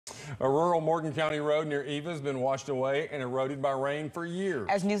A rural Morgan County road near Eva has been washed away and eroded by rain for years.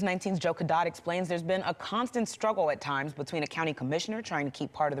 As News 19's Joe Cadot explains, there's been a constant struggle at times between a county commissioner trying to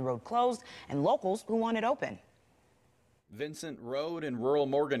keep part of the road closed and locals who want it open. Vincent Road in rural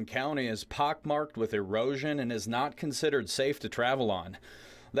Morgan County is pockmarked with erosion and is not considered safe to travel on.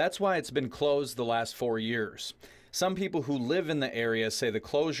 That's why it's been closed the last 4 years. Some people who live in the area say the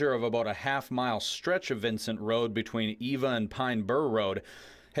closure of about a half-mile stretch of Vincent Road between Eva and Pine Burr Road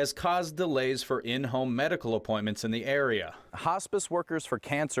has caused delays for in-home medical appointments in the area. Hospice workers for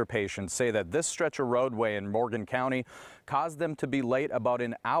cancer patients say that this stretch of roadway in Morgan County caused them to be late about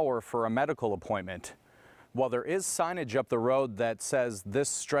an hour for a medical appointment. While there is signage up the road that says this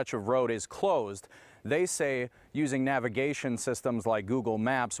stretch of road is closed, they say using navigation systems like Google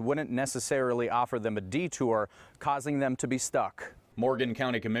Maps wouldn't necessarily offer them a detour, causing them to be stuck. Morgan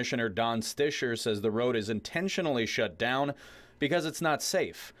County Commissioner Don Stischer says the road is intentionally shut down because it's not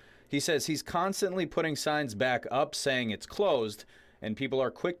safe. He says he's constantly putting signs back up saying it's closed, and people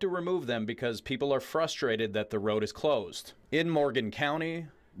are quick to remove them because people are frustrated that the road is closed. In Morgan County,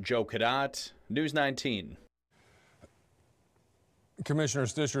 Joe Cadot, News 19. Commissioner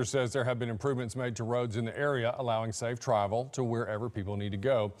Stischer says there have been improvements made to roads in the area, allowing safe travel to wherever people need to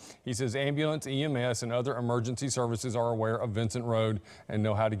go. He says ambulance, EMS, and other emergency services are aware of Vincent Road and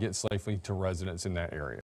know how to get safely to residents in that area.